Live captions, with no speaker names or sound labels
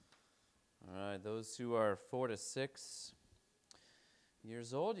Those who are 4 to 6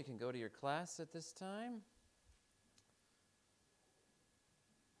 years old, you can go to your class at this time.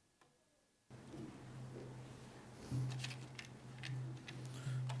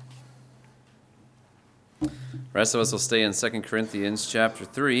 The rest of us will stay in 2 Corinthians chapter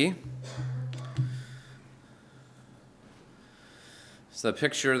 3. So the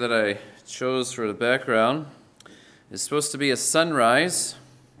picture that I chose for the background is supposed to be a sunrise.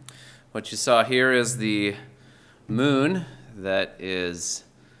 What you saw here is the moon that is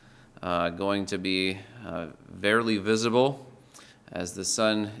going to be barely visible as the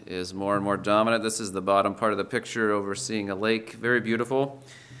sun is more and more dominant. This is the bottom part of the picture overseeing a lake. Very beautiful.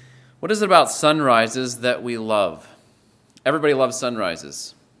 What is it about sunrises that we love? Everybody loves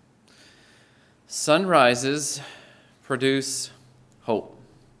sunrises. Sunrises produce hope.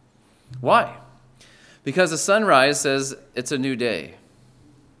 Why? Because the sunrise says it's a new day.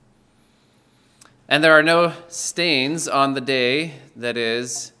 And there are no stains on the day that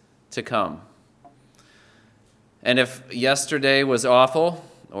is to come. And if yesterday was awful,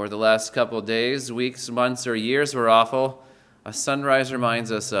 or the last couple of days, weeks, months, or years were awful, a sunrise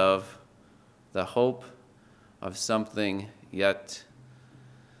reminds us of the hope of something yet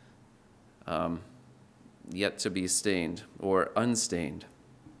to be stained or unstained.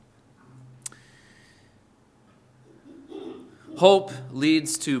 Hope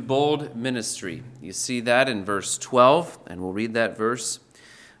leads to bold ministry. You see that in verse 12, and we'll read that verse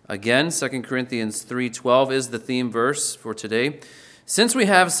again. 2 Corinthians 3:12 is the theme verse for today. Since we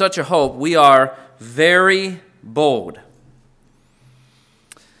have such a hope, we are very bold.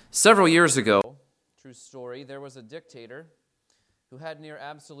 Several years ago, true story, there was a dictator who had near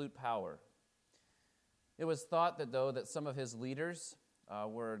absolute power. It was thought that some of his leaders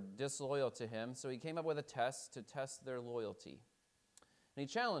were disloyal to him, so he came up with a test to test their loyalty. And he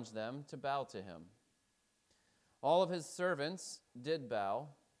challenged them to bow to him. All of his servants did bow,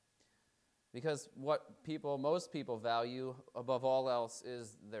 because what most people value above all else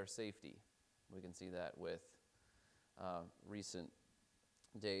is their safety. We can see that with recent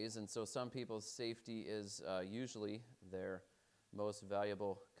days. And so some people's safety is usually their most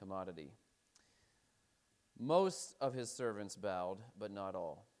valuable commodity. Most of his servants bowed, but not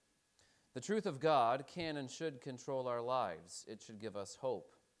all. The truth of God can and should control our lives. It should give us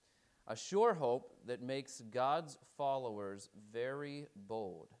hope. A sure hope that makes God's followers very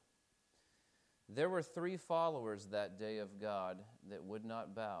bold. There were 3 followers that day of God that would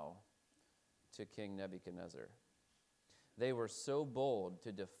not bow to King Nebuchadnezzar. They were so bold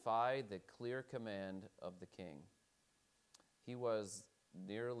to defy the clear command of the king. He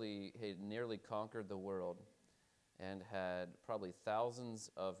nearly conquered the world and had probably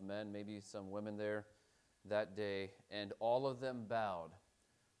thousands of men, maybe some women there that day, and all of them bowed.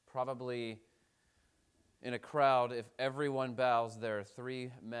 Probably in a crowd, if everyone bows, there are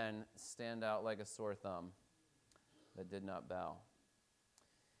 3 men stand out like a sore thumb that did not bow.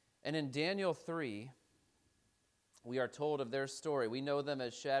 And in Daniel 3, we are told of their story. We know them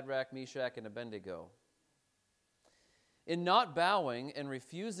as Shadrach, Meshach, and Abednego. In not bowing and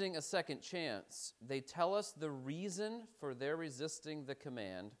refusing a second chance, they tell us the reason for their resisting the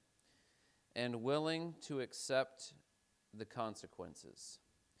command and willing to accept the consequences.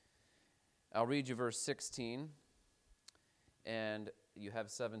 I'll read you verse 16, and you have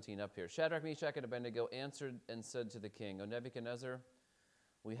 17 up here. Shadrach, Meshach, and Abednego answered and said to the king, O Nebuchadnezzar,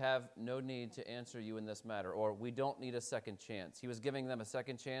 we have no need to answer you in this matter, or we don't need a second chance. He was giving them a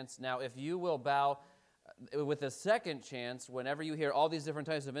second chance. Now, if you will bow with a second chance, whenever you hear all these different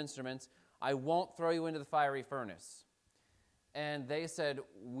types of instruments, I won't throw you into the fiery furnace. And they said,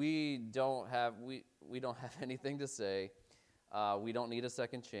 we don't have anything to say. We don't need a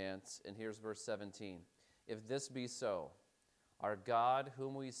second chance. And here's verse 17. If this be so, our God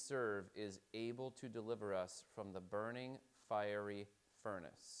whom we serve is able to deliver us from the burning fiery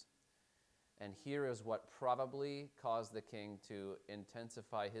furnace. And here is what probably caused the king to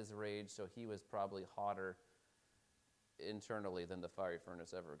intensify his rage, so he was probably hotter internally than the fiery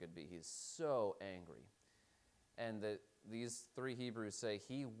furnace ever could be. He's so angry. And these 3 Hebrews say,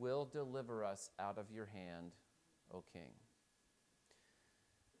 he will deliver us out of your hand, O king.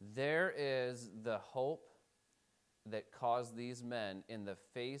 There is the hope that caused these men, in the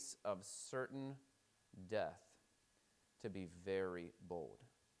face of certain death, to be very bold.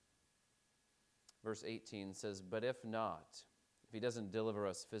 Verse 18 says, but if not, if he doesn't deliver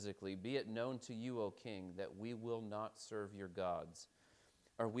us physically, be it known to you, O king, that we will not serve your gods,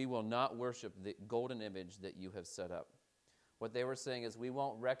 or we will not worship the golden image that you have set up. What they were saying is, we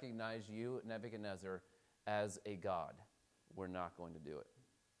won't recognize you, Nebuchadnezzar, as a god. We're not going to do it.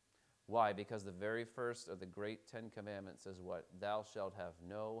 Why? Because the very first of the great 10 commandments says what? Thou shalt have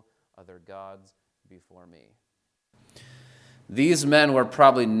no other gods before me. These men were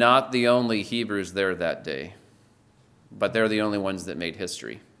probably not the only Hebrews there that day, but they're the only ones that made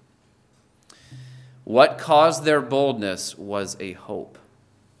history. What caused their boldness was a hope.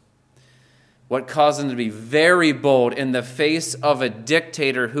 What caused them to be very bold in the face of a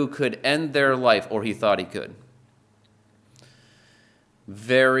dictator who could end their life, or he thought he could.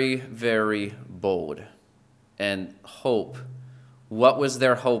 Very, very bold. And hope. What was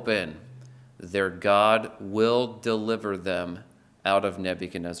their hope in? Their God will deliver them out of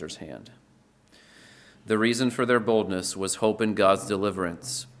Nebuchadnezzar's hand. The reason for their boldness was hope in God's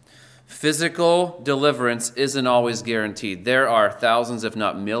deliverance. Physical deliverance isn't always guaranteed. There are thousands, if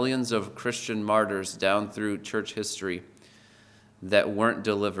not millions, of Christian martyrs down through church history that weren't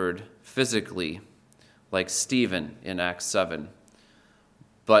delivered physically, like Stephen in Acts 7.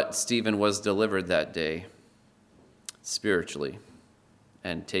 But Stephen was delivered that day spiritually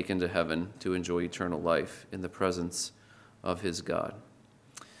and taken to heaven to enjoy eternal life in the presence of his God.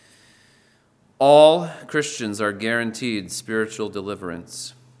 All Christians are guaranteed spiritual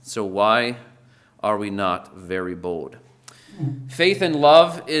deliverance. So why are we not very bold? Faith and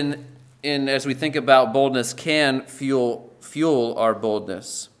love in as we think about boldness can fuel our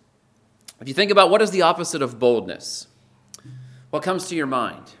boldness. If you think about what is the opposite of boldness, what comes to your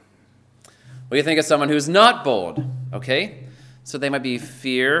mind? Well, you think of someone who's not bold, okay? So they might be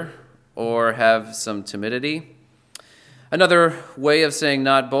fear or have some timidity. Another way of saying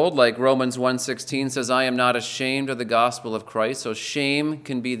not bold, like Romans 1:16 says, I am not ashamed of the gospel of Christ. So shame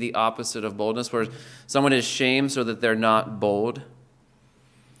can be the opposite of boldness, where someone is shamed so that they're not bold.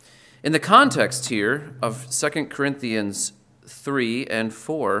 In the context here of 2 Corinthians 3 and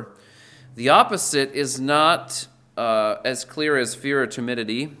 4, the opposite is not as clear as fear or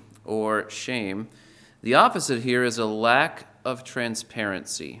timidity or shame. The opposite here is a lack of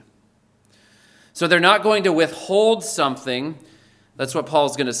transparency. So they're not going to withhold something. That's what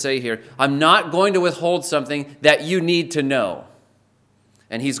Paul's going to say here. I'm not going to withhold something that you need to know.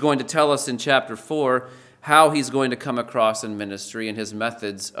 And he's going to tell us in chapter 4 how he's going to come across in ministry and his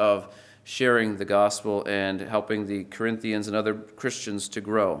methods of sharing the gospel and helping the Corinthians and other Christians to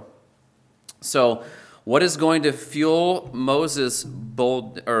grow. So what is going to fuel Moses'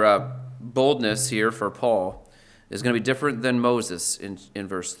 boldness here for Paul is going to be different than Moses in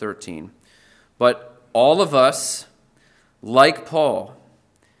verse 13. But all of us, like Paul,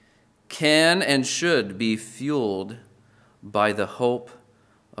 can and should be fueled by the hope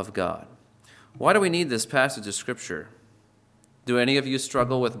of God. Why do we need this passage of Scripture? Do any of you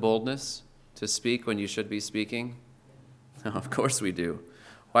struggle with boldness to speak when you should be speaking? Of course we do.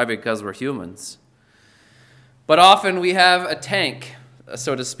 Why? Because we're humans. But often we have a tank,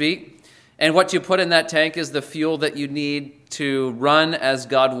 so to speak, and what you put in that tank is the fuel that you need to run as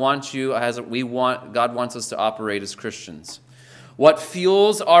God wants you, God wants us to operate as Christians. What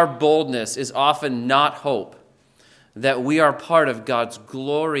fuels our boldness is often not hope, that we are part of God's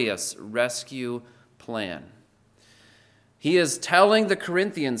glorious rescue plan. He is telling the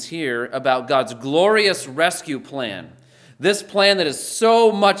Corinthians here about God's glorious rescue plan. This plan that is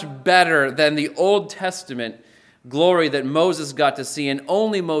so much better than the Old Testament glory that Moses got to see, and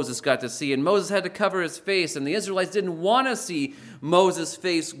only Moses got to see. And Moses had to cover his face, and the Israelites didn't want to see Moses'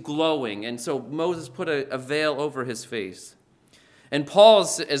 face glowing. And so Moses put a veil over his face. And Paul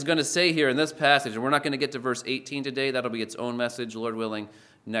is going to say here in this passage, and we're not going to get to verse 18 today. That'll be its own message, Lord willing,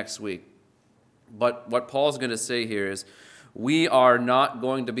 next week. But what Paul's going to say here is, we are not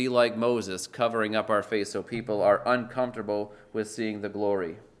going to be like Moses, covering up our face so people are uncomfortable with seeing the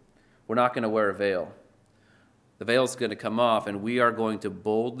glory. We're not going to wear a veil. The veil's going to come off, and we are going to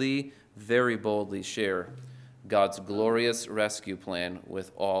boldly, very boldly share God's glorious rescue plan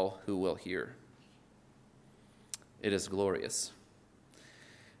with all who will hear. It is glorious.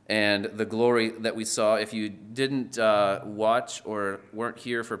 And the glory that we saw, if you didn't watch or weren't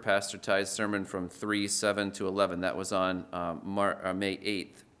here for Pastor Ty's sermon from 3:7 to 11, that was on May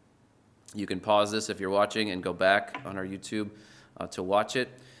 8th. You can pause this if you're watching and go back on our YouTube to watch it.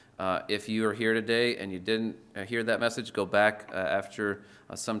 If you are here today and you didn't hear that message, go back after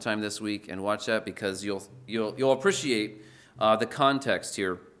sometime this week and watch that, because you'll appreciate the context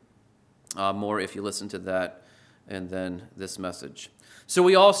here more if you listen to that and then this message. So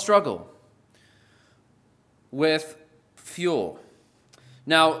we all struggle with fuel.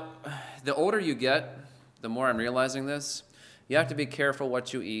 Now, the older you get, the more I'm realizing this, you have to be careful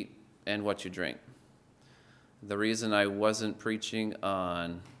what you eat and what you drink. The reason I wasn't preaching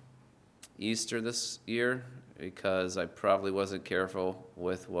on Easter this year because I probably wasn't careful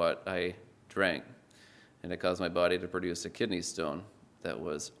with what I drank. And it caused my body to produce a kidney stone that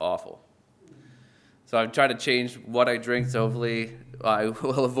was awful. So I've tried to change what I drink, so hopefully I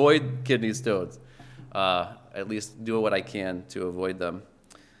will avoid kidney stones. At least do what I can to avoid them.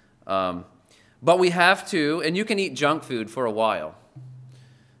 But we have to, and you can eat junk food for a while.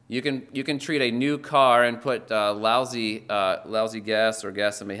 You can treat a new car and put lousy gas or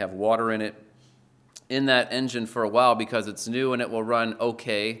gas that may have water in that engine for a while because it's new and it will run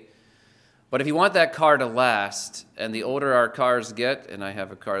okay. But if you want that car to last, and the older our cars get, and I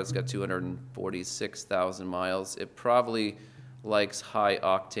have a car that's got 246,000 miles, it probably likes high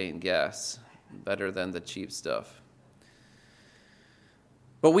octane gas better than the cheap stuff.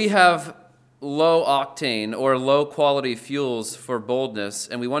 But we have low octane or low quality fuels for boldness,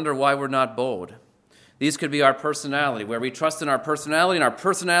 and we wonder why we're not bold. These could be our personality, where we trust in our personality and our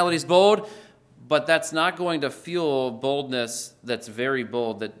personality is bold, but that's not going to fuel boldness that's very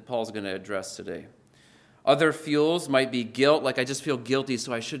bold that Paul's going to address today. Other fuels might be guilt, like I just feel guilty,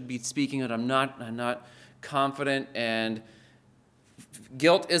 so I should be speaking it. I'm not confident, and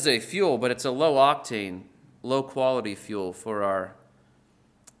guilt is a fuel, but it's a low octane, low quality fuel for our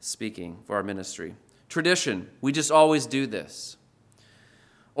speaking, for our ministry. Tradition, we just always do this.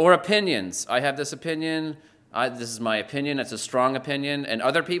 Or opinions, I have this opinion, this is my opinion, it's a strong opinion, and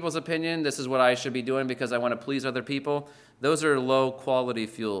other people's opinion, this is what I should be doing because I want to please other people. Those are low quality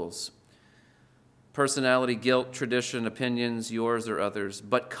fuels. Personality, guilt, tradition, opinions, yours or others.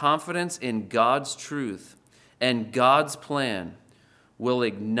 But confidence in God's truth and God's plan will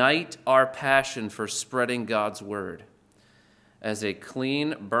ignite our passion for spreading God's word as a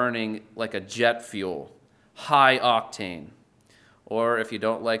clean, burning, like a jet fuel, high octane. Or if you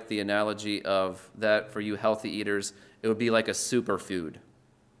don't like the analogy of that for you healthy eaters, it would be like a superfood.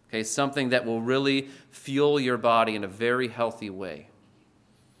 Okay, something that will really fuel your body in a very healthy way.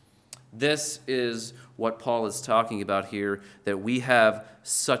 This is what Paul is talking about here, that we have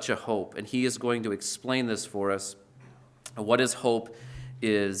such a hope. And he is going to explain this for us, what his hope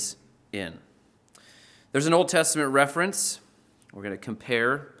is in. There's an Old Testament reference. We're going to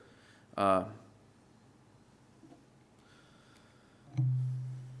compare. All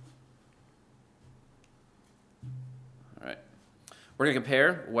right. We're going to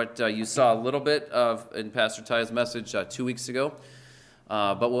compare what you saw a little bit of in Pastor Ty's message 2 weeks ago.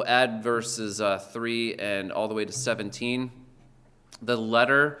 But we'll add verses 3 and all the way to 17. The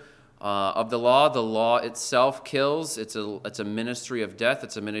letter of the law itself kills. It's a ministry of death.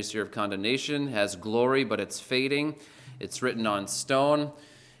 It's a ministry of condemnation. It has glory, but it's fading. It's written on stone.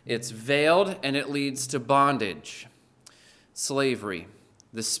 It's veiled, and it leads to bondage, slavery.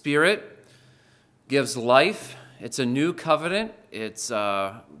 The Spirit gives life. It's a new covenant. It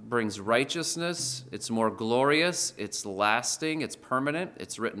brings righteousness. It's more glorious. It's lasting. It's permanent.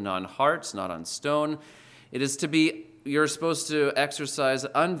 It's written on hearts, not on stone. It is to be, you're supposed to exercise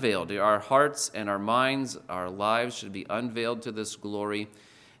unveiled. Our hearts and our minds, our lives should be unveiled to this glory.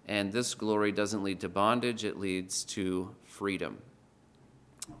 And this glory doesn't lead to bondage. It leads to freedom.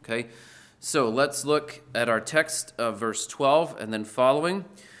 Okay, so let's look at our text of verse 12 and then following.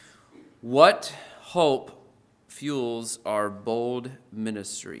 What hope fuels our bold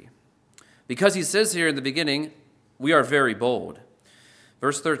ministry? Because he says here in the beginning, we are very bold.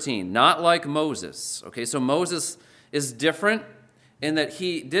 Verse 13, not like Moses. Okay, so Moses is different in that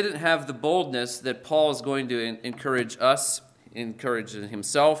he didn't have the boldness that Paul is going to encourage us, encourage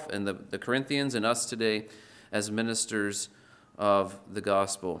himself and the Corinthians and us today as ministers of the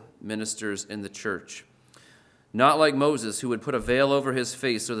gospel, ministers in the church. Not like Moses, who would put a veil over his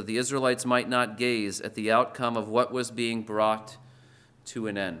face so that the Israelites might not gaze at the outcome of what was being brought to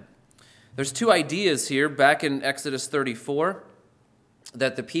an end. There's two ideas here back in Exodus 34,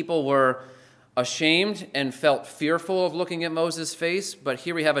 that the people were ashamed and felt fearful of looking at Moses' face, but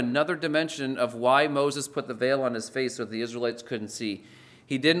here we have another dimension of why Moses put the veil on his face so the Israelites couldn't see.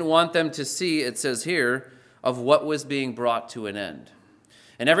 He didn't want them to see, it says here, of what was being brought to an end.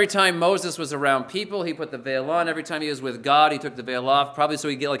 And every time Moses was around people, he put the veil on. Every time he was with God, he took the veil off, probably so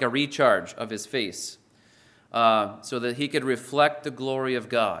he'd get like a recharge of his face, so that he could reflect the glory of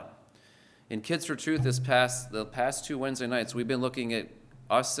God. In Kids for Truth the past 2 Wednesday nights, we've been looking at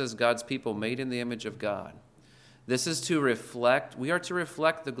us as God's people made in the image of God. This is to reflect, we are to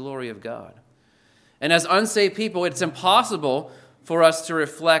reflect the glory of God. And as unsaved people, it's impossible for us to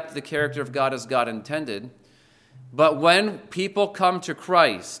reflect the character of God as God intended. But when people come to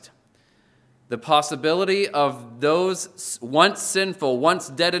Christ, the possibility of those once sinful, once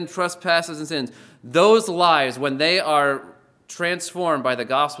dead in trespasses and sins, those lives, when they are transformed by the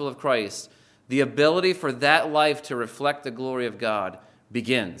gospel of Christ, the ability for that life to reflect the glory of God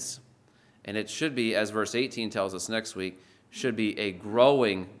begins. And it should be, as verse 18 tells us next week, should be a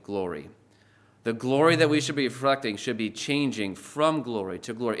growing glory. The glory that we should be reflecting should be changing from glory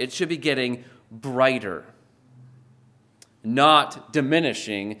to glory. It should be getting brighter. Not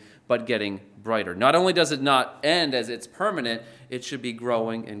diminishing, but getting brighter. Not only does it not end as it's permanent, it should be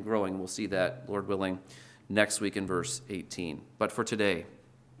growing and growing. We'll see that, Lord willing, next week in verse 18. But for today,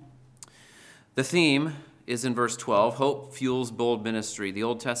 the theme is in verse 12, hope fuels bold ministry. The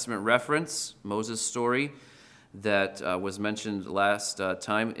Old Testament reference, Moses' story, that was mentioned last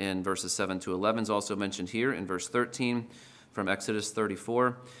time in verses 7 to 11 is also mentioned here in verse 13 from Exodus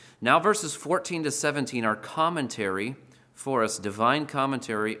 34. Now verses 14 to 17 are commentary for us, divine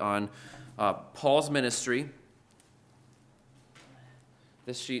commentary on Paul's ministry.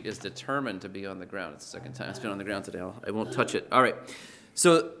 This sheet is determined to be on the ground. It's the second time it's been on the ground today. I won't touch it. All right.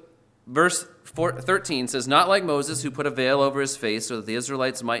 So verse 13 says, not like Moses, who put a veil over his face so that the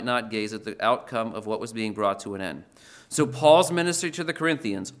Israelites might not gaze at the outcome of what was being brought to an end. So Paul's ministry to the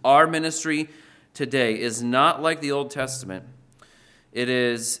Corinthians, our ministry today, is not like the Old Testament. It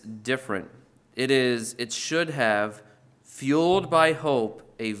is different. It should have, fueled by hope,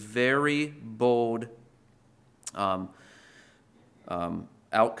 a very bold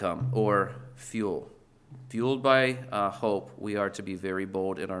outcome or fuel. Fueled by hope, we are to be very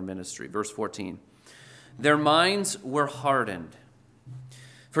bold in our ministry. Verse 14, their minds were hardened.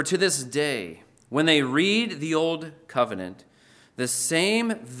 For to this day, when they read the Old Covenant, the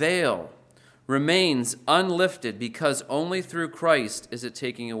same veil remains unlifted because only through Christ is it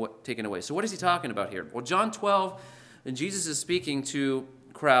taken away. So what is he talking about here? Well, John 12, and Jesus is speaking to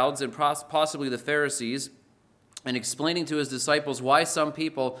crowds and possibly the Pharisees and explaining to his disciples why some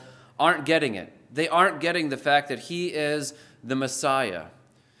people aren't getting it. They aren't getting the fact that he is the Messiah.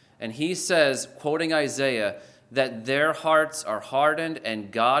 And he says, quoting Isaiah, that their hearts are hardened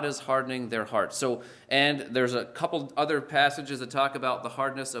and God is hardening their hearts. So, and there's a couple other passages that talk about the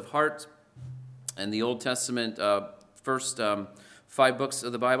hardness of heart. And the Old Testament, first 5 books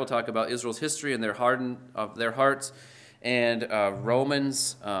of the Bible talk about Israel's history and their harden of their hearts. And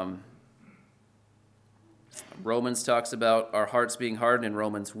Romans talks about our hearts being hardened in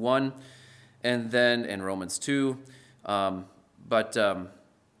Romans 1. And then in Romans 2, Psalm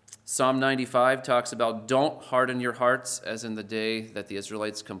 95 talks about don't harden your hearts as in the day that the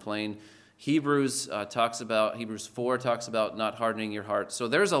Israelites complained. Hebrews 4 talks about not hardening your heart. So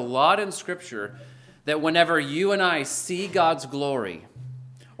there's a lot in Scripture that whenever you and I see God's glory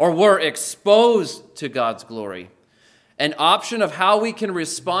or we're exposed to God's glory, an option of how we can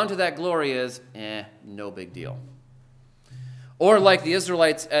respond to that glory is, no big deal. Or like the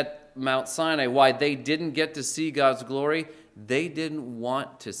Israelites at Mount Sinai, why they didn't get to see God's glory, they didn't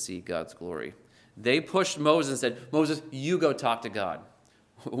want to see God's glory. They pushed Moses and said, Moses, you go talk to God.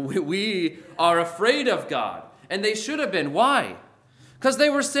 We are afraid of God. And they should have been. Why? Because they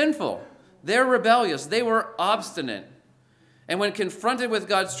were sinful. They're rebellious. They were obstinate. And when confronted with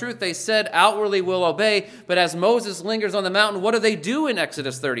God's truth, they said, outwardly we'll obey. But as Moses lingers on the mountain, what do in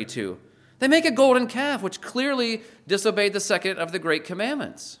Exodus 32? They make a golden calf, which clearly disobeyed the second of the great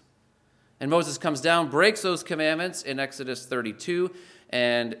commandments. And Moses comes down, breaks those commandments in Exodus 32.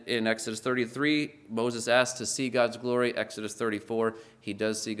 And in Exodus 33, Moses asks to see God's glory. Exodus 34, he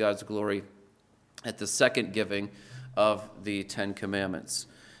does see God's glory at the second giving of the 10 Commandments.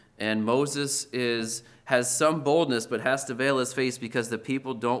 And Moses has some boldness, but has to veil his face because the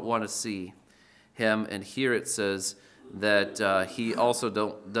people don't want to see him. And here it says that he also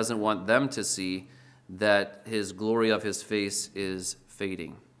doesn't want them to see that his glory of his face is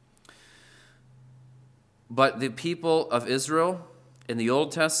fading. But the people of Israel in the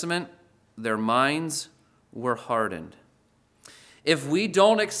Old Testament, their minds were hardened. If we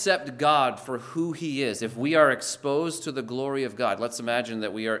don't accept God for who he is, if we are exposed to the glory of God, let's imagine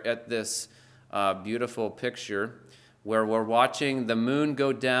that we are at this beautiful picture where we're watching the moon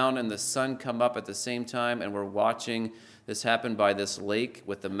go down and the sun come up at the same time, and we're watching this happen by this lake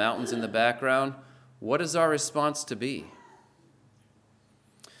with the mountains in the background. What is our response to be?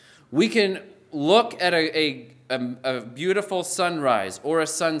 We can look at a beautiful sunrise or a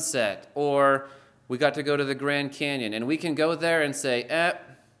sunset, or we got to go to the Grand Canyon, and we can go there and say,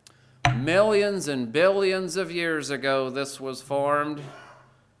 millions and billions of years ago this was formed.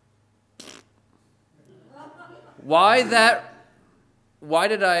 Why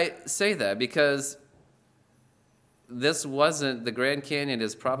did I say that? Because the Grand Canyon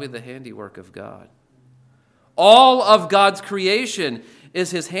is probably the handiwork of God. All of God's creation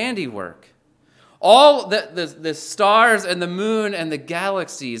is his handiwork. All the stars and the moon and the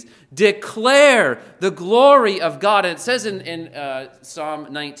galaxies declare the glory of God. And it says in Psalm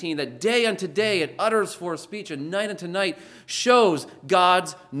 19 that day unto day it utters forth speech, and night unto night shows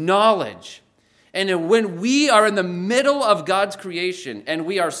God's knowledge. And when we are in the middle of God's creation and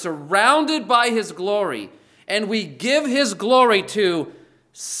we are surrounded by his glory, and we give his glory to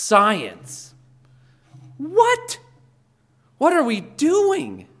science, what are we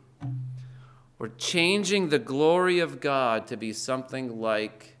doing? We're changing the glory of God to be something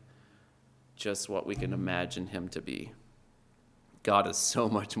like just what we can imagine him to be. God is so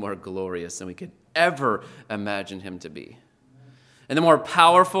much more glorious than we could ever imagine him to be. And the more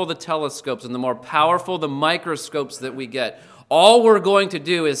powerful the telescopes and the more powerful the microscopes that we get, all we're going to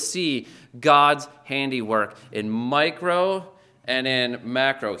do is see God's handiwork in micro and in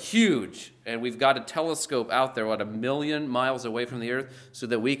macro, huge. And we've got a telescope out there, 1 million miles away from the earth, so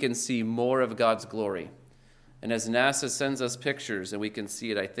that we can see more of God's glory. And as NASA sends us pictures, and we can see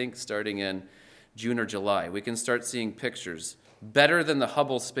it, I think, starting in June or July, we can start seeing pictures better than the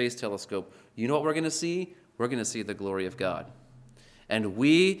Hubble Space Telescope. You know what we're going to see? We're going to see the glory of God. And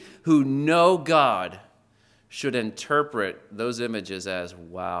we who know God should interpret those images as,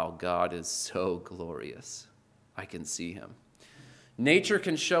 wow, God is so glorious. I can see him. Nature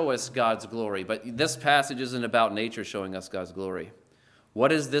can show us God's glory, but this passage isn't about nature showing us God's glory.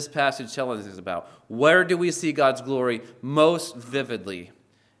 What is this passage telling us about? Where do we see God's glory most vividly?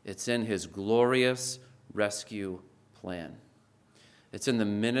 It's in his glorious rescue plan. It's in the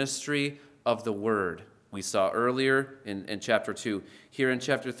ministry of the word. We saw earlier in chapter 2. Here in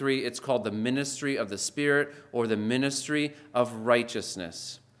chapter 3, it's called the ministry of the Spirit, or the ministry of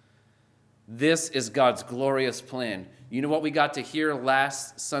righteousness. This is God's glorious plan. You know what we got to hear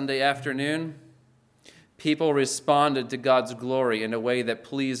last Sunday afternoon? People responded to God's glory in a way that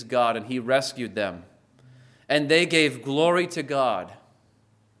pleased God, and he rescued them. And they gave glory to God.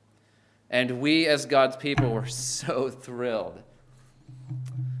 And we as God's people were so thrilled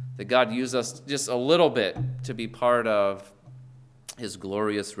that God used us just a little bit to be part of his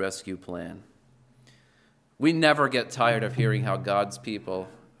glorious rescue plan. We never get tired of hearing how God's people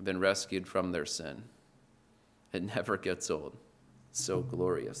have been rescued from their sin. It never gets old. It's so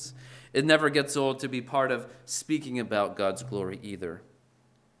glorious. It never gets old to be part of speaking about God's glory either.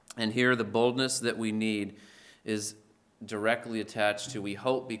 And here the boldness that we need is directly attached to, we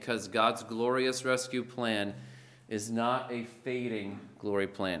hope, because God's glorious rescue plan is not a fading glory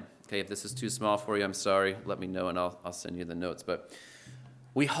plan. Okay, if this is too small for you, I'm sorry. Let me know and I'll send you the notes. But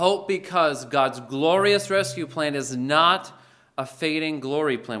we hope because God's glorious rescue plan is not a fading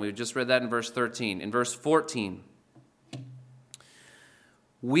glory plan. We just read that in verse 13. In verse 14,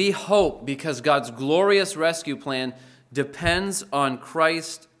 we hope because God's glorious rescue plan depends on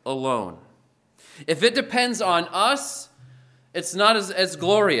Christ alone. If it depends on us, it's not as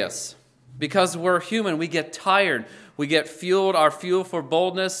glorious. Because we're human, we get tired. We get fueled. Our fuel for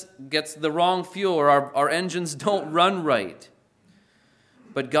boldness gets the wrong fuel, or our engines don't run right.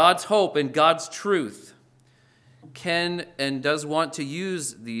 But God's hope and God's truth can and does want to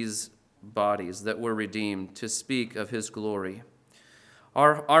use these bodies that were redeemed to speak of his glory.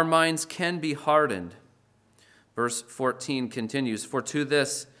 Our minds can be hardened. Verse 14 continues, for to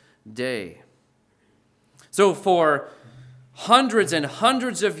this day. So for hundreds and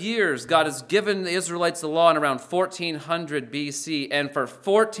hundreds of years, God has given the Israelites the law in around 1400 BC. And for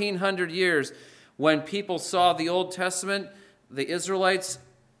 1400 years, when people saw the Old Testament, the Israelites,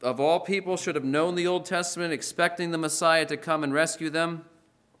 of all people, should have known the Old Testament, expecting the Messiah to come and rescue them.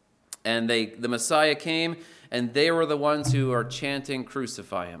 And the Messiah came, and they were the ones who are chanting,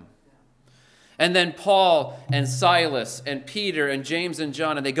 crucify him. And then Paul and Silas and Peter and James and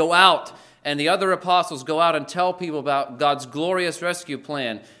John, and they go out, and the other apostles go out and tell people about God's glorious rescue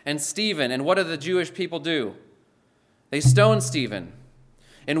plan. And Stephen, and what do the Jewish people do? They stone Stephen.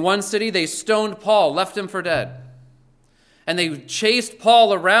 In one city, they stoned Paul, left him for dead. And they chased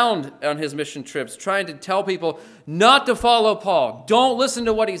Paul around on his mission trips, trying to tell people not to follow Paul. Don't listen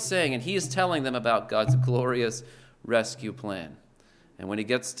to what he's saying. And he's telling them about God's glorious rescue plan. And when he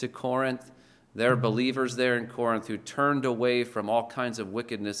gets to Corinth, there are believers there in Corinth who turned away from all kinds of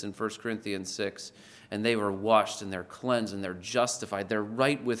wickedness in 1 Corinthians 6. And they were washed and they're cleansed and they're justified. They're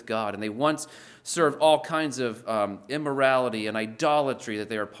right with God. And they once served all kinds of immorality and idolatry that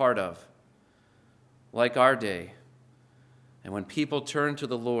they are part of, like our day. And when people turn to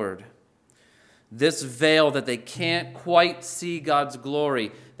the Lord, this veil that they can't quite see God's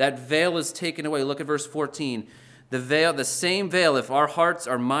glory, that veil is taken away. Look at verse 14. The veil, the same veil, if our hearts,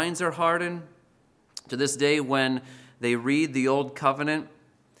 our minds are hardened, to this day when they read the Old Covenant,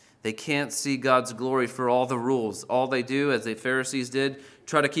 They can't see God's glory for all the rules. All they do, as the Pharisees did,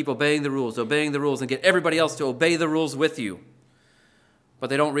 try to keep obeying the rules, and get everybody else to obey the rules with you. But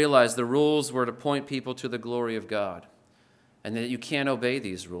they don't realize the rules were to point people to the glory of God, and that you can't obey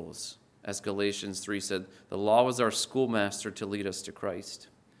these rules. As Galatians 3 said, the law was our schoolmaster to lead us to Christ.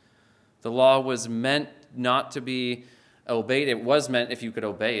 The law was meant not to be obeyed. It was meant, if you could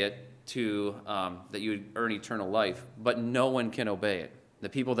obey it, to that you would earn eternal life. But no one can obey it. The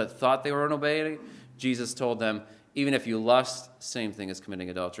people that thought they were obeying it, Jesus told them, even if you lust, same thing as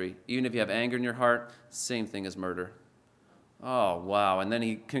committing adultery. Even if you have anger in your heart, same thing as murder. Oh, wow. And then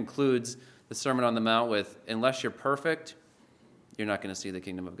he concludes the Sermon on the Mount with, unless you're perfect, you're not going to see the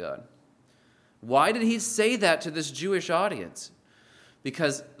kingdom of God. Why did he say that to this Jewish audience?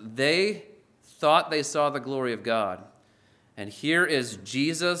 Because they thought they saw the glory of God. And here is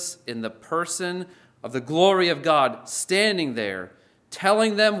Jesus in the person of the glory of God standing there,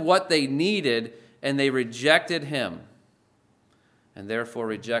 telling them what they needed, and they rejected him. And therefore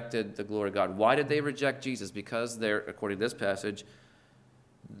rejected the glory of God. Why did they reject Jesus? Because they're, according to this passage,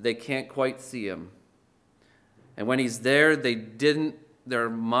 they can't quite see him. And when he's there, their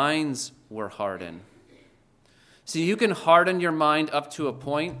minds were hardened. See, you can harden your mind up to a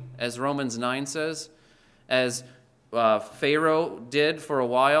point, as Romans 9 says, as Pharaoh did for a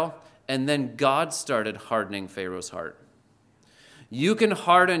while, and then God started hardening Pharaoh's heart. You can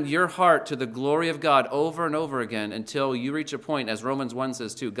harden your heart to the glory of God over and over again until you reach a point, as Romans 1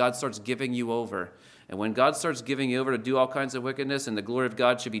 says too, God starts giving you over. And when God starts giving you over to do all kinds of wickedness, and the glory of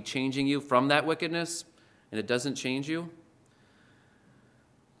God should be changing you from that wickedness, and it doesn't change you,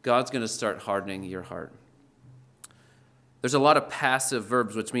 God's going to start hardening your heart. There's a lot of passive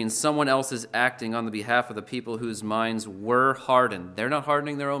verbs, which means someone else is acting on the behalf of the people whose minds were hardened. They're not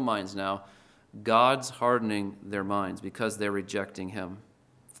hardening their own minds now. God's hardening their minds because they're rejecting him.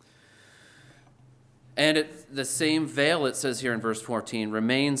 And the same veil, it says here in verse 14,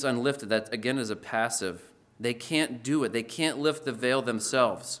 remains unlifted. That, again, is a passive. They can't do it. They can't lift the veil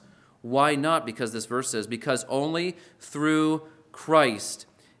themselves. Why not? Because this verse says, because only through Christ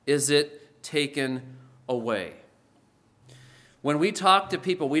is it taken away. When we talk to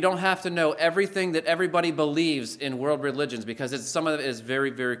people, we don't have to know everything that everybody believes in world religions, because some of it is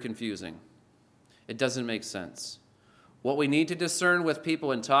very, very confusing. It doesn't make sense. What we need to discern with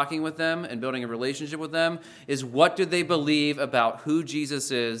people in talking with them and building a relationship with them is, what do they believe about who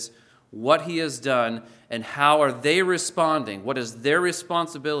Jesus is, what he has done, and how are they responding? What is their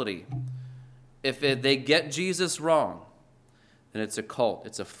responsibility? If they get Jesus wrong, then it's a cult.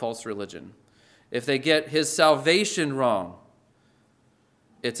 It's a false religion. If they get his salvation wrong,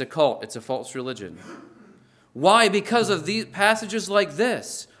 it's a cult. It's a false religion. Why? Because of these passages like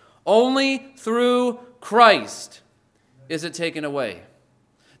this. Only through Christ is it taken away.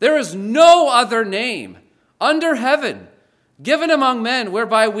 There is no other name under heaven given among men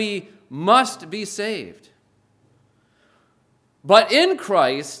whereby we must be saved. But in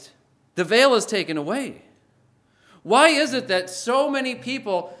Christ, the veil is taken away. Why is it that so many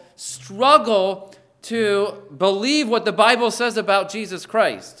people struggle to believe what the Bible says about Jesus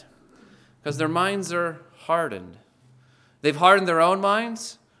Christ? Because their minds are hardened. They've hardened their own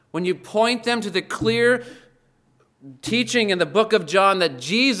minds. When you point them to the clear teaching in the book of John that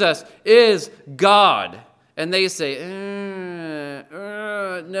Jesus is God, and they say,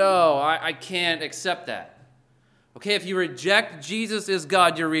 no, I can't accept that. Okay, if you reject Jesus is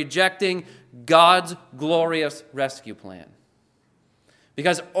God, you're rejecting God's glorious rescue plan.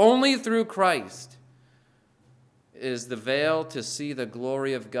 Because only through Christ is the veil to see the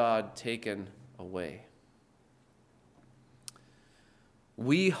glory of God taken away.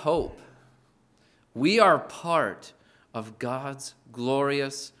 We hope we are part of God's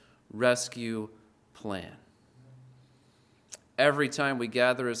glorious rescue plan. Every time we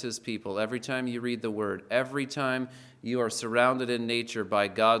gather as his people, every time you read the word, every time you are surrounded in nature by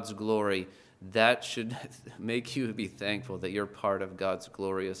God's glory, that should make you be thankful that you're part of God's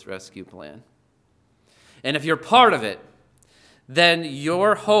glorious rescue plan. And if you're part of it, then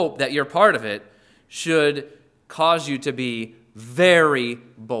your hope that you're part of it should cause you to be very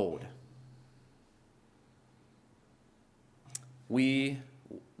bold.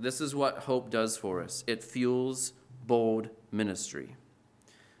 This is what hope does for us. It fuels bold ministry.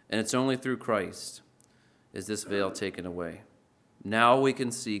 And it's only through Christ is this veil taken away. Now we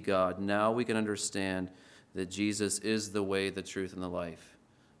can see God. Now we can understand that Jesus is the way, the truth, and the life.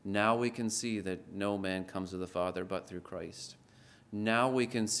 Now we can see that no man comes to the Father but through Christ. Now we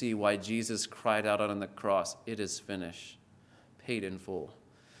can see why Jesus cried out on the cross, "It is finished," paid in full.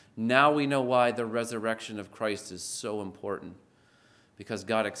 Now we know why the resurrection of Christ is so important. because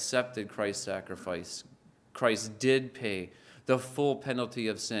God accepted Christ's sacrifice. Christ did pay the full penalty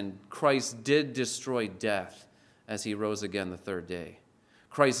of sin. Christ did destroy death as he rose again the third day.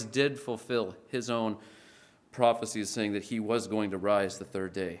 Christ did fulfill his own prophecies saying that he was going to rise the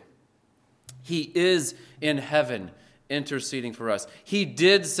third day. He is in heaven interceding for us. He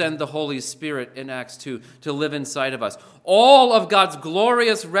did send the Holy Spirit in Acts 2 to live inside of us. All of God's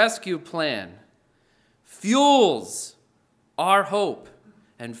glorious rescue plan fuels our hope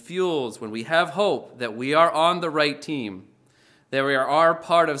and fuels, when we have hope, that we are on the right team, that we are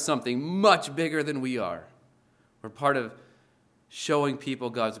part of something much bigger than we are. We're part of showing people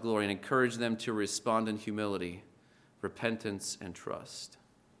God's glory and encourage them to respond in humility, repentance, and trust.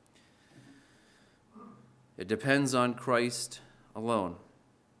 It depends on Christ alone.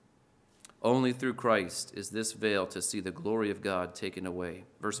 Only through Christ is this veil to see the glory of God taken away.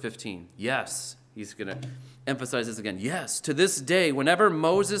 Verse 15, yes, he's going to emphasize this again. Yes, to this day, whenever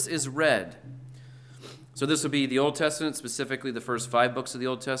Moses is read, so this would be the Old Testament, specifically the first 5 books of the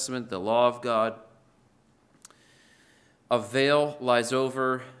Old Testament, the law of God, a veil lies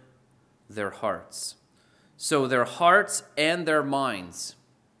over their hearts. So their hearts and their minds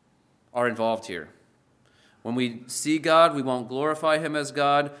are involved here. When we see God, we won't glorify him as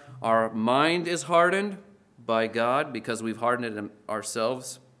God. Our mind is hardened by God because we've hardened it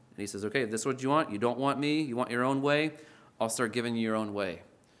ourselves. And he says, okay, if this is what you want, you don't want me, you want your own way, I'll start giving you your own way.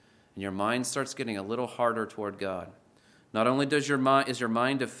 And your mind starts getting a little harder toward God. Not only is your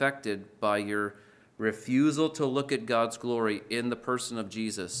mind affected by your refusal to look at God's glory in the person of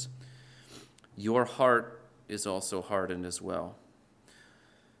Jesus, your heart is also hardened as well.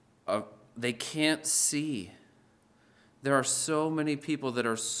 They can't see. There are so many people that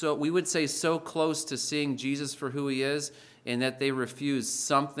are we would say so close to seeing Jesus for who he is, and that they refuse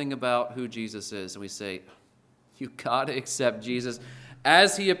something about who Jesus is. And we say, you got to accept Jesus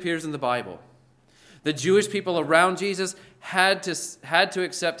as he appears in the Bible. The Jewish people around Jesus had to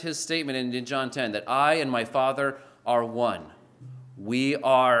accept his statement in John 10 that I and my Father are one. We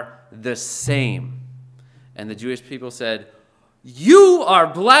are the same. And the Jewish people said, you are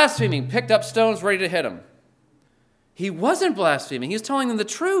blaspheming, picked up stones ready to hit him. He wasn't blaspheming. He was telling them the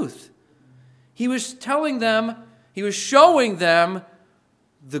truth. He was showing them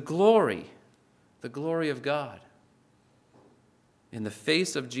the glory of God in the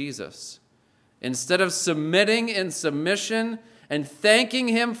face of Jesus. Instead of submitting in submission and thanking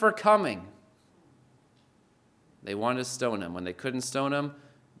him for coming, they wanted to stone him. When they couldn't stone him,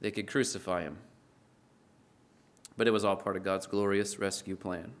 they could crucify him. But it was all part of God's glorious rescue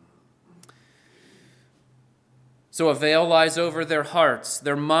plan. So a veil lies over their hearts.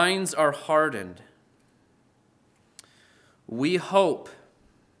 Their minds are hardened. We hope,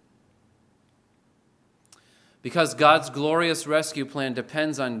 because God's glorious rescue plan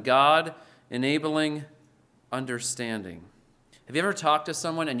depends on God enabling understanding. Have you ever talked to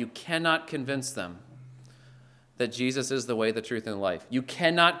someone and you cannot convince them that Jesus is the way, the truth, and the life? You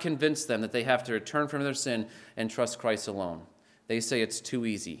cannot convince them that they have to return from their sin and trust Christ alone. They say it's too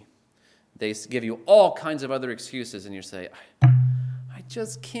easy. They give you all kinds of other excuses, and you say, I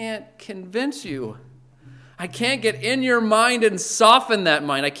just can't convince you. I can't get in your mind and soften that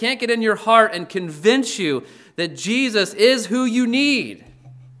mind. I can't get in your heart and convince you that Jesus is who you need.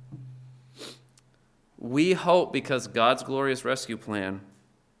 We hope, because God's glorious rescue plan.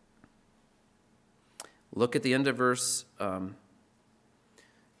 Look at the end of verse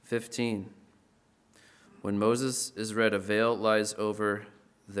 15. When Moses is read, a veil lies over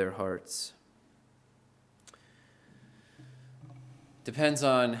their hearts. Depends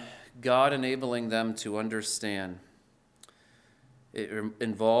on God enabling them to understand. It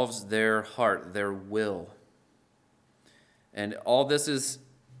involves their heart, their will. And all this is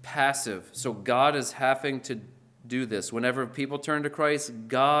passive. So God is having to do this. Whenever people turn to Christ,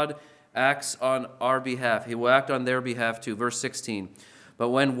 God acts on our behalf. He will act on their behalf too. Verse 16. But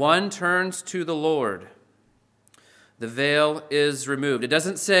when one turns to the Lord, the veil is removed. It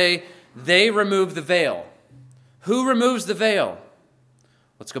doesn't say they remove the veil. Who removes the veil?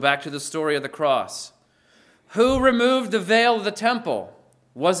 Let's go back to the story of the cross. Who removed the veil of the temple?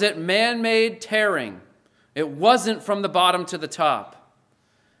 Was it man-made tearing? It wasn't from the bottom to the top.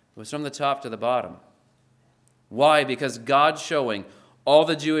 It was from the top to the bottom. Why? Because God's showing all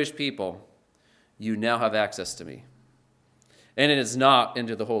the Jewish people, you now have access to me. And it is not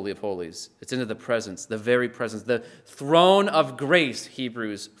into the Holy of Holies. It's into the presence, the very presence, the throne of grace,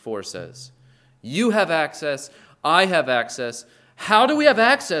 Hebrews 4 says. You have access. I have access. How do we have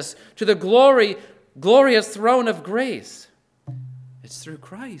access to the glorious throne of grace? It's through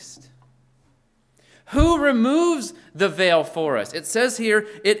Christ. Who removes the veil for us? It says here,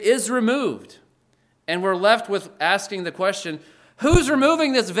 it is removed. And we're left with asking the question, who's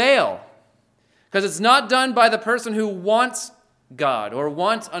removing this veil? Because it's not done by the person who wants God or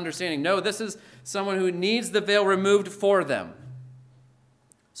wants understanding. No, this is someone who needs the veil removed for them.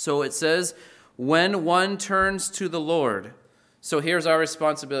 So it says, when one turns to the Lord. So here's our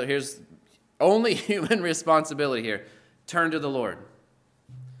responsibility. Here's only human responsibility here. Turn to the Lord.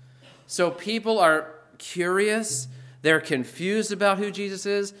 So people are curious. They're confused about who Jesus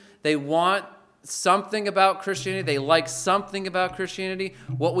is. They want something about Christianity. They like something about Christianity.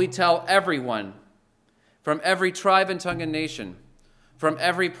 What we tell everyone from every tribe and tongue and nation, from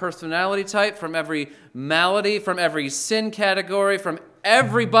every personality type, from every malady, from every sin category, from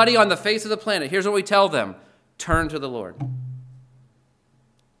everybody on the face of the planet. Here's what we tell them. Turn to the Lord.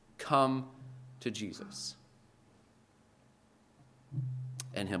 Come to Jesus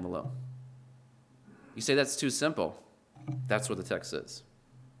and him alone. You say that's too simple. That's what the text says.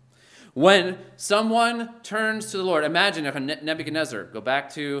 When someone turns to the Lord, imagine if Nebuchadnezzar, go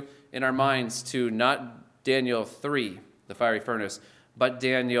back to, in our minds, to not Daniel 3, the fiery furnace, but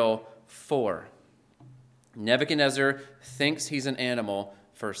Daniel 4. Nebuchadnezzar thinks he's an animal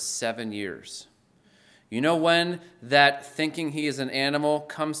for 7 years. You know when that thinking he is an animal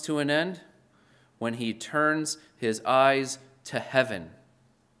comes to an end? When he turns his eyes to heaven.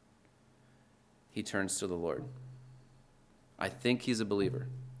 He turns to the Lord. I think he's a believer.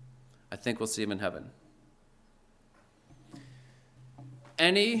 I think we'll see him in heaven.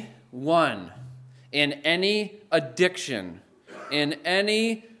 Anyone in any addiction, in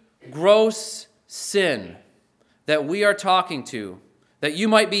any gross sin that we are talking to, that you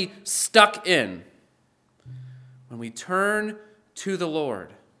might be stuck in, when we turn to the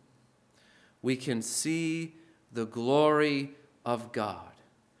Lord, we can see the glory of God.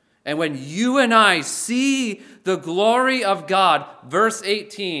 And when you and I see the glory of God, verse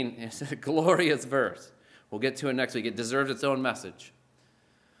 18 is a glorious verse. We'll get to it next week. It deserves its own message.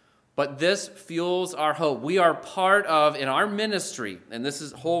 But this fuels our hope. We are part of, in our ministry, and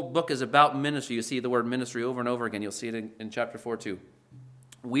whole book is about ministry. You see the word ministry over and over again. You'll see it in chapter 4 too.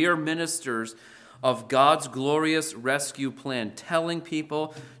 We are ministers of God's glorious rescue plan, telling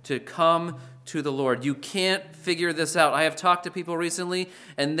people to come to the Lord. You can't figure this out. I have talked to people recently,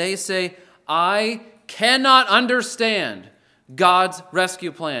 and they say, I cannot understand God's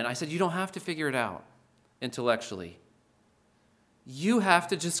rescue plan. I said, you don't have to figure it out intellectually. You have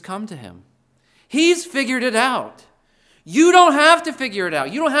to just come to him. He's figured it out. You don't have to figure it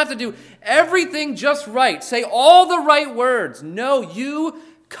out. You don't have to do everything just right. Say all the right words. No, you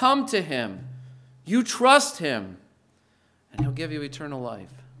come to him. You trust him, and he'll give you eternal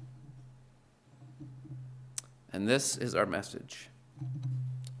life. And this is our message.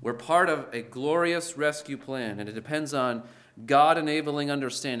 We're part of a glorious rescue plan, and it depends on God enabling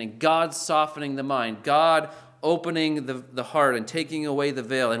understanding, God softening the mind, God opening the heart and taking away the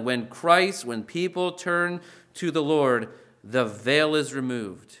veil. And when people turn to the Lord, the veil is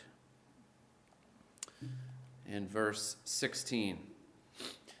removed. In verse 16,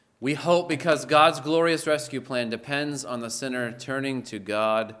 we hope because God's glorious rescue plan depends on the sinner turning to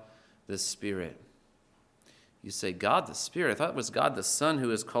God the Spirit. You say, God the Spirit? I thought it was God the Son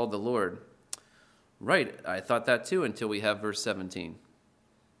who is called the Lord. Right, I thought that too until we have verse 17.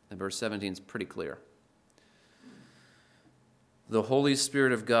 And verse 17 is pretty clear. The Holy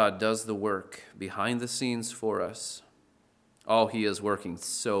Spirit of God does the work behind the scenes for us. Oh, he is working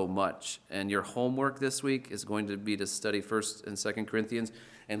so much. And your homework this week is going to be to study 1st and 2nd Corinthians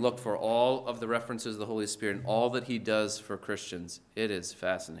and look for all of the references of the Holy Spirit and all that he does for Christians. It is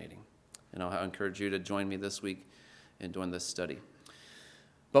fascinating. And I'll encourage you to join me this week in doing this study.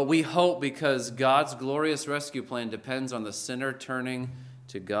 But we hope because God's glorious rescue plan depends on the sinner turning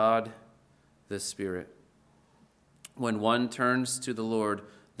to God the Spirit. When one turns to the Lord,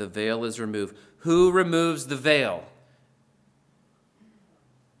 the veil is removed. Who removes the veil?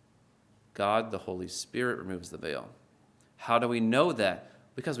 God, the Holy Spirit, removes the veil. How do we know that?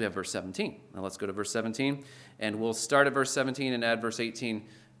 Because we have verse 17. Now let's go to verse 17, and we'll start at verse 17 and add verse 18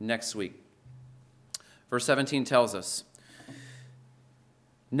 next week. Verse 17 tells us,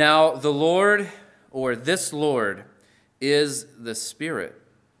 now the Lord, or this Lord, is the Spirit.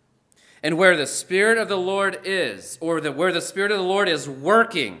 And where the Spirit of the Lord is, where the Spirit of the Lord is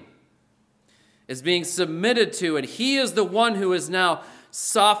working, is being submitted to, and he is the one who is now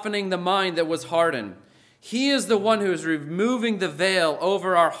softening the mind that was hardened. He is the one who is removing the veil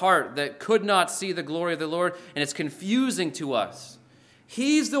over our heart that could not see the glory of the Lord, and it's confusing to us.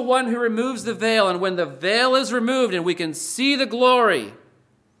 He's the one who removes the veil, and when the veil is removed and we can see the glory,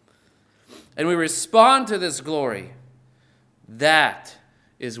 and we respond to this glory, that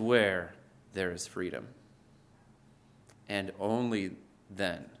is where there is freedom. And only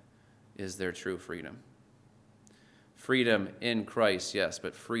then is there true freedom. Freedom in Christ, yes,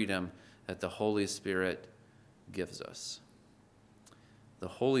 but freedom that the Holy Spirit gives us. The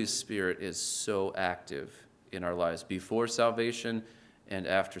Holy Spirit is so active in our lives before salvation and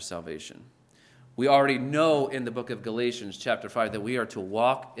after salvation. We already know in the book of Galatians chapter 5 that we are to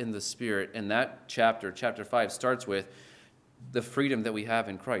walk in the Spirit, and that chapter 5, starts with the freedom that we have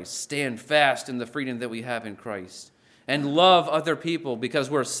in Christ. Stand fast in the freedom that we have in Christ. And love other people because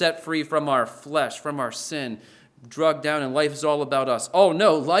we're set free from our flesh, from our sin, drugged down, and life is all about us. Oh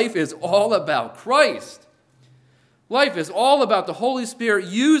no, life is all about Christ. Life is all about the Holy Spirit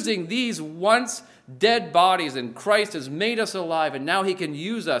using these once dead bodies, and Christ has made us alive, and now he can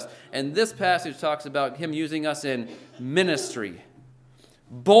use us. And this passage talks about him using us in ministry.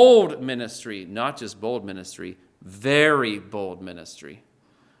 Bold ministry, not just bold ministry, very bold ministry.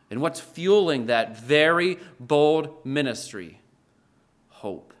 And what's fueling that very bold ministry?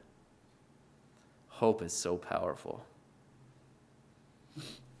 Hope. Hope is so powerful.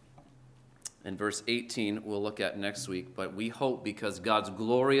 In verse 18, we'll look at next week, but we hope because God's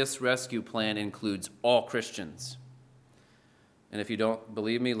glorious rescue plan includes all Christians. And if you don't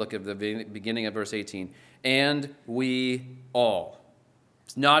believe me, look at the beginning of verse 18. And we all.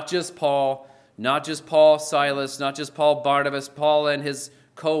 It's not just Paul, Silas, not just Paul, Barnabas, Paul and his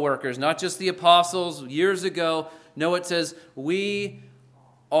co-workers, not just the apostles years ago. No, it says we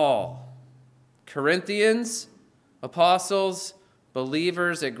all. Corinthians, apostles,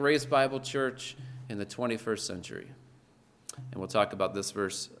 believers at Grace Bible Church in the 21st century. And we'll talk about this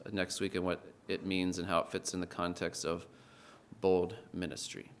verse next week and what it means and how it fits in the context of bold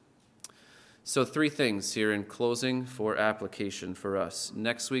ministry. So 3 things here in closing for application for us.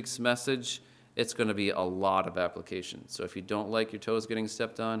 Next week's message, it's going to be a lot of application. So if you don't like your toes getting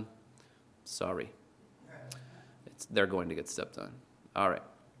stepped on, sorry. They're going to get stepped on. All right.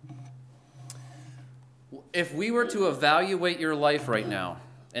 If we were to evaluate your life right now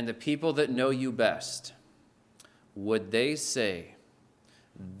and the people that know you best, would they say,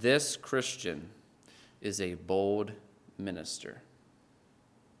 this Christian is a bold minister?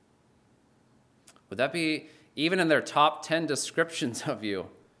 Would that be even in their top 10 descriptions of you?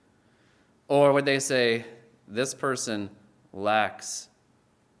 Or would they say, this person lacks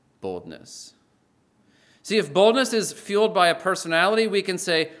boldness? See, if boldness is fueled by a personality, we can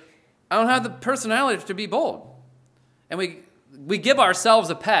say, I don't have the personality to be bold. And we give ourselves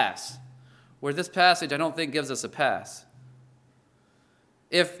a pass, where this passage I don't think gives us a pass.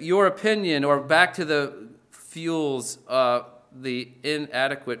 If your opinion, or back to the fuels, the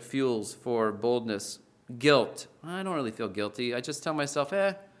inadequate fuels for boldness, guilt. I don't really feel guilty. I just tell myself,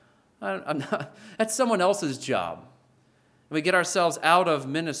 I'm not. That's someone else's job. And we get ourselves out of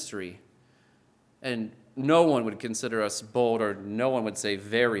ministry, and no one would consider us bold, or no one would say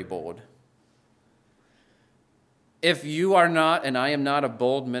very bold. If you are not, and I am not, a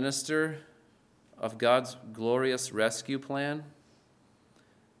bold minister of God's glorious rescue plan,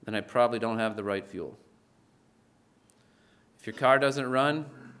 then I probably don't have the right fuel. If your car doesn't run,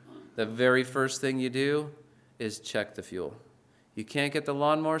 the very first thing you do is check the fuel. You can't get the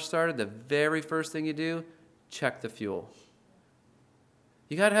lawnmower started, the very first thing you do, check the fuel.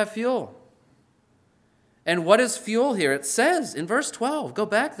 You got to have fuel. And what is fuel here? It says in verse 12, go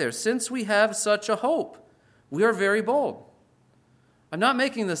back there, since we have such a hope, we are very bold. I'm not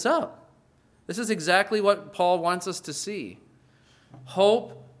making this up. This is exactly what Paul wants us to see.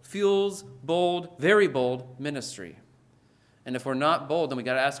 Hope fuels bold, very bold ministry. And if we're not bold, then we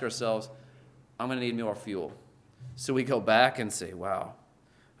got to ask ourselves, I'm going to need more fuel. So we go back and say, wow.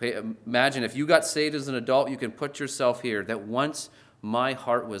 Okay, imagine if you got saved as an adult, you can put yourself here, that once my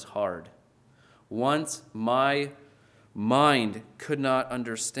heart was hard. Once my mind could not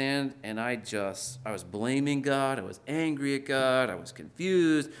understand, and I was blaming God, I was angry at God, I was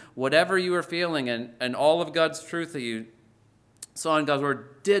confused. Whatever you were feeling, and all of God's truth that you saw in God's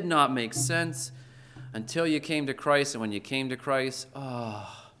word did not make sense until you came to Christ. And when you came to Christ,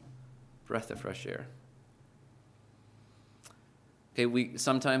 breath of fresh air. Okay, we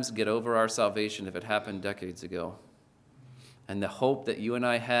sometimes get over our salvation if it happened decades ago. And the hope that you and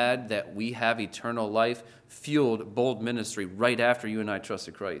I had that we have eternal life fueled bold ministry right after you and I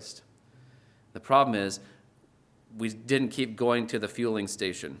trusted Christ. The problem is we didn't keep going to the fueling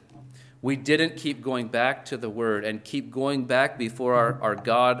station. We didn't keep going back to the Word and keep going back before our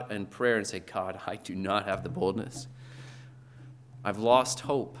God in prayer and say, God, I do not have the boldness. I've lost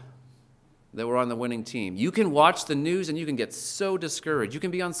hope. that we're on the winning team. You can watch the news and you can get so discouraged. You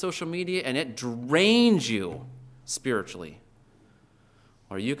can be on social media and it drains you spiritually.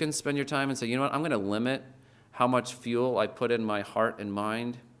 Or you can spend your time and say, you know what, I'm going to limit how much fuel I put in my heart and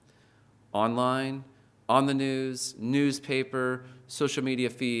mind online, on the news, newspaper, social media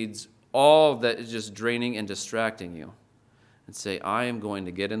feeds, all that is just draining and distracting you. And say, I am going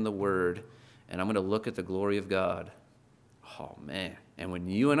to get in the Word and I'm going to look at the glory of God. Oh, man. And when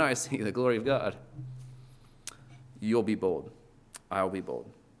you and I see the glory of God, you'll be bold. I'll be bold.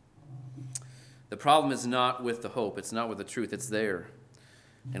 The problem is not with the hope. It's not with the truth. It's there.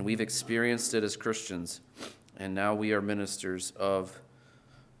 And we've experienced it as Christians. And now we are ministers of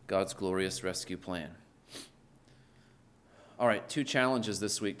God's glorious rescue plan. All right, 2 challenges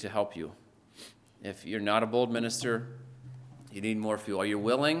this week to help you. If you're not a bold minister, you need more fuel. Are you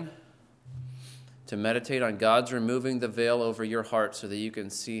willing to meditate on God's removing the veil over your heart so that you can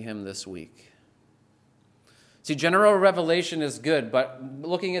see him this week? See, general revelation is good, but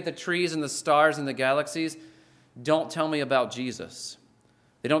looking at the trees and the stars and the galaxies don't tell me about Jesus.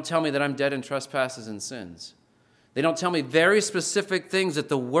 They don't tell me that I'm dead in trespasses and sins. They don't tell me very specific things that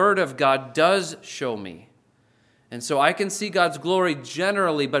the Word of God does show me. And so I can see God's glory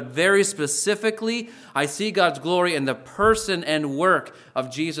generally, but very specifically, I see God's glory in the person and work of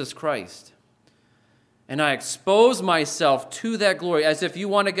Jesus Christ. And I expose myself to that glory as if you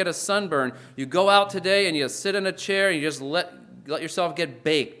want to get a sunburn. You go out today and you sit in a chair and you just let yourself get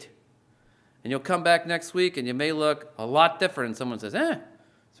baked. And you'll come back next week and you may look a lot different. And someone says,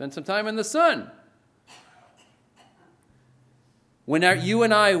 spend some time in the sun. When you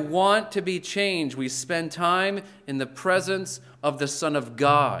and I want to be changed, we spend time in the presence of the Son of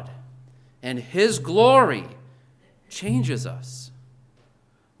God. And his glory changes us.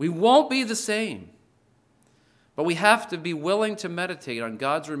 We won't be the same. But we have to be willing to meditate on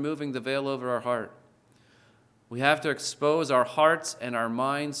God's removing the veil over our heart. We have to expose our hearts and our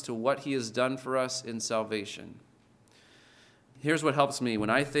minds to what he has done for us in salvation. Here's what helps me. When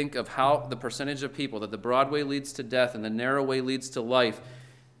I think of how the percentage of people that the broad way leads to death and the narrow way leads to life,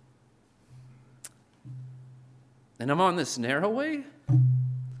 and I'm on this narrow way,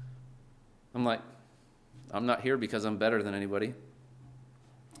 I'm like, I'm not here because I'm better than anybody.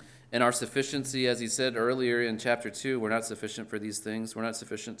 And our sufficiency, as he said earlier in chapter 2, we're not sufficient for these things. We're not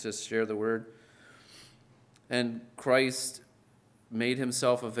sufficient to share the word. And Christ made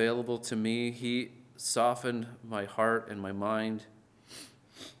himself available to me. He softened my heart and my mind.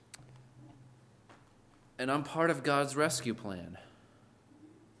 And I'm part of God's rescue plan.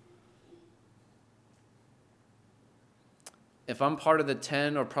 If I'm part of the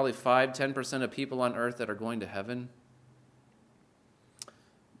 10 or probably 10% of people on earth that are going to heaven,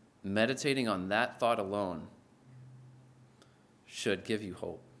 meditating on that thought alone should give you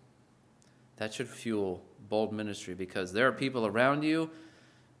hope. That should fuel bold ministry, because there are people around you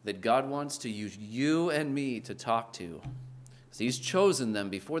that God wants to use you and me to talk to. He's chosen them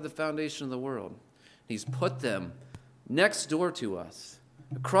before the foundation of the world. He's put them next door to us,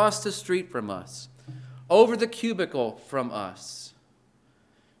 across the street from us, over the cubicle from us.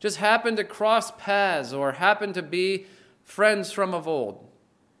 Just happened to cross paths or happened to be friends from of old,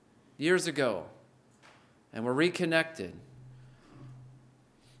 years ago. And we're reconnected.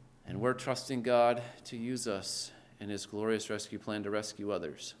 And we're trusting God to use us in his glorious rescue plan to rescue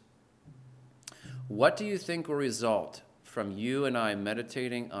others. What do you think will result from you and I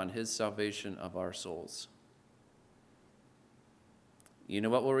meditating on his salvation of our souls? You know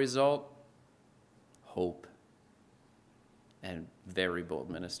what will result? Hope and very bold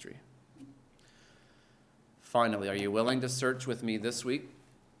ministry. Finally, are you willing to search with me this week?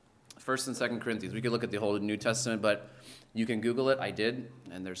 1st and 2nd Corinthians. We could look at the whole New Testament, but you can Google it. I did,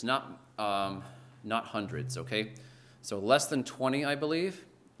 and there's not hundreds, okay? So less than 20, I believe,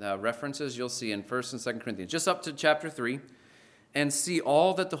 references you'll see in 1st and 2nd Corinthians, just up to chapter 3, and see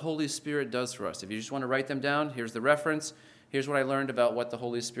all that the Holy Spirit does for us. If you just want to write them down, here's the reference. Here's what I learned about what the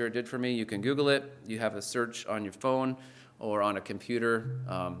Holy Spirit did for me. You can Google it. You have a search on your phone or on a computer,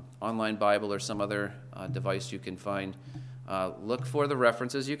 online Bible, or some other device you can find. Look for the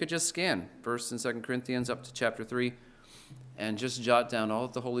references. You could just scan 1st and 2nd Corinthians up to chapter 3 and just jot down all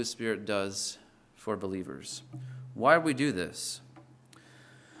that the Holy Spirit does for believers. Why do we do this?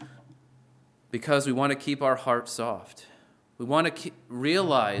 Because we want to keep our hearts soft. We want to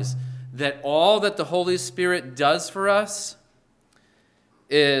realize that all that the Holy Spirit does for us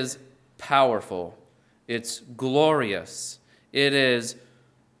is powerful. It's glorious. It is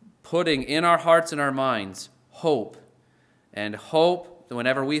putting in our hearts and our minds hope. And hope,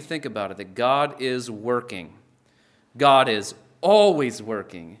 whenever we think about it, that God is working. God is always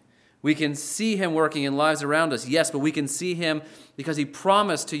working. We can see him working in lives around us, yes, but we can see him because he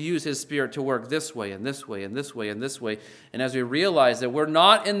promised to use his Spirit to work this way and this way and this way and this way. And as we realize that we're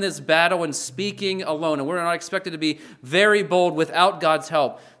not in this battle and speaking alone, and we're not expected to be very bold without God's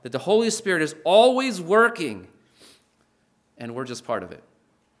help, that the Holy Spirit is always working, and we're just part of it.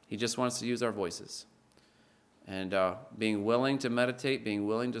 He just wants to use our voices. And being willing to meditate, being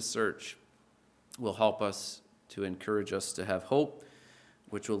willing to search will help us to encourage us to have hope,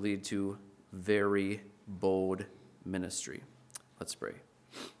 which will lead to very bold ministry. Let's pray.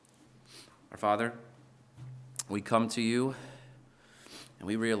 Our Father, we come to you and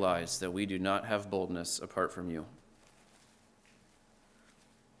we realize that we do not have boldness apart from you.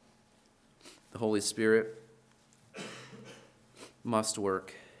 The Holy Spirit must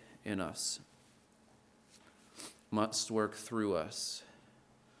work in us, must work through us.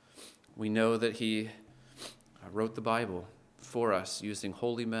 We know that he wrote the Bible for us using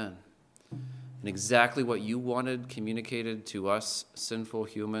holy men. And exactly what you wanted communicated to us sinful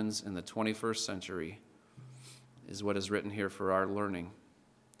humans in the 21st century is what is written here for our learning.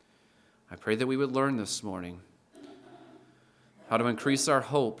 I pray that we would learn this morning how to increase our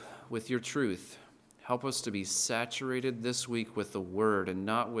hope with your truth. Help us to be saturated this week with the word and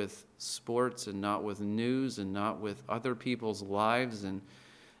not with sports and not with news and not with other people's lives and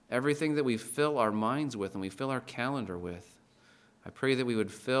everything that we fill our minds with and we fill our calendar with. I pray that we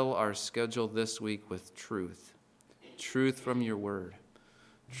would fill our schedule this week with truth. Truth from your word.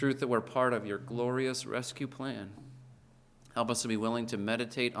 Truth that we're part of your glorious rescue plan. Help us to be willing to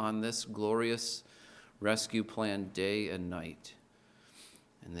meditate on this glorious rescue plan day and night.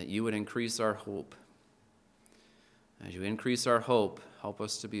 And that you would increase our hope. As you increase our hope, help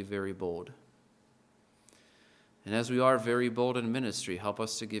us to be very bold. And as we are very bold in ministry, help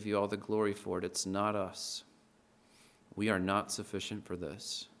us to give you all the glory for it. It's not us. We are not sufficient for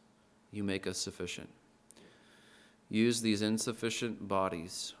this. You make us sufficient. Use these insufficient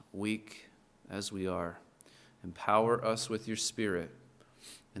bodies, weak as we are. Empower us with your Spirit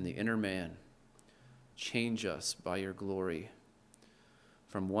and the inner man. Change us by your glory.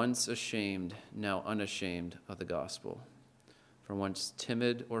 From once ashamed, now unashamed of the gospel. From once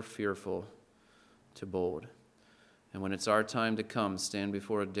timid or fearful to bold. And when it's our time to come, stand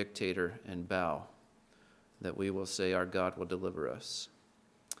before a dictator and bow, that we will say our God will deliver us,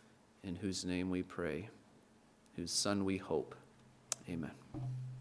 in whose name we pray, whose Son we hope. Amen.